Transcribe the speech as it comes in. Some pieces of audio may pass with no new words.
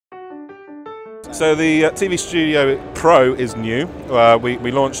So the TV Studio Pro is new.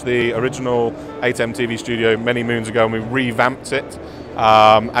 We launched the original ATEM TV Studio many moons ago, and we revamped it.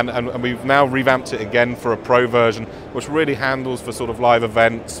 And we've now revamped it again for a Pro version, which really handles for sort of live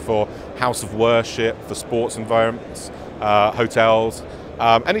events, for house of worship, for sports environments, hotels,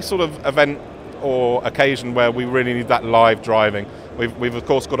 any sort of event or occasion where we really need that live driving. We've of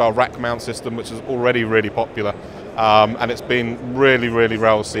course got our rack mount system, which is already really popular, and it's been really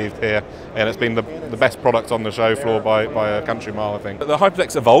well received here, and it's been the best product on the show floor by a country mile, I think. The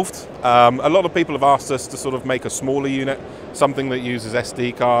HyperDeck's evolved. A lot of people have asked us to sort of make a smaller unit, something that uses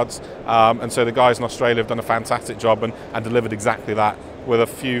SD cards, and so the guys in Australia have done a fantastic job and delivered exactly that, with a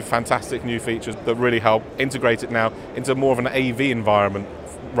few fantastic new features that really help integrate it now into more of an AV environment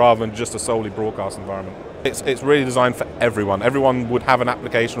rather than just a solely broadcast environment. It's really designed for everyone. Everyone would have an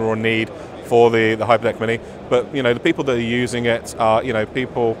application or a need for the HyperDeck Mini, but the people that are using it are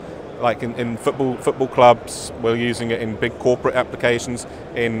people like in football clubs. We're using it in big corporate applications,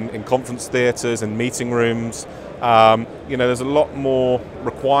 in conference theatres, in meeting rooms. There's a lot more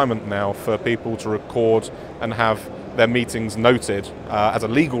requirement now for people to record and have their meetings noted as a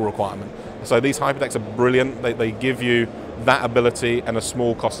legal requirement. So these HyperDecks are brilliant. They give you that ability and a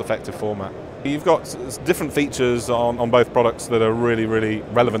small, cost-effective format. You've got different features on both products that are really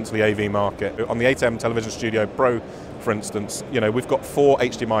relevant to the AV market. On the ATEM Television Studio Pro, for instance, we've got 4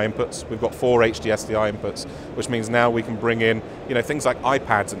 HDMI inputs, we've got 4 HDSDI inputs, which means now we can bring in things like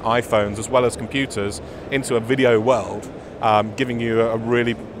iPads and iPhones as well as computers into a video world, giving you a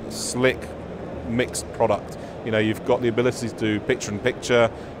really slick, mixed product. You've got the ability to do picture-in-picture,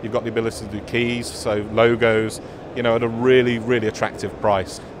 you've got the ability to do keys, so logos, at a really attractive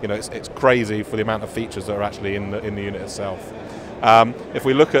price. It's crazy for the amount of features that are actually in the unit itself. If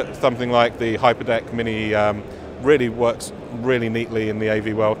we look at something like the HyperDeck Mini, really works really neatly in the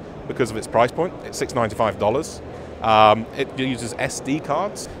AV world because of its price point. It's $695. It uses SD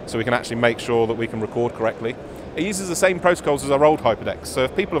cards, so we can actually make sure that we can record correctly. It uses the same protocols as our old HyperDecks, so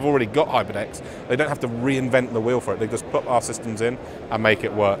if people have already got HyperDecks, they don't have to reinvent the wheel for it. They just put our systems in and make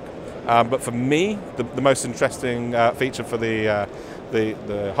it work. But for me, the most interesting feature for the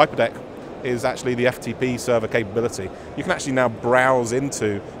HyperDeck is actually the Ftp Server capability. You can actually now browse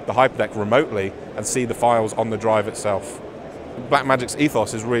into the HyperDeck remotely and see the files on the drive itself. Blackmagic's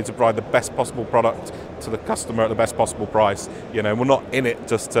ethos is really to provide the best possible product to the customer at the best possible price. We're not in it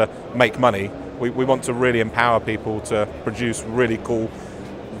just to make money. We want to really empower people to produce really cool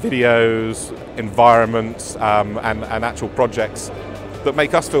videos, environments, and actual projects that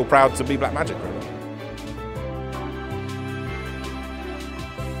make us feel proud to be Blackmagic.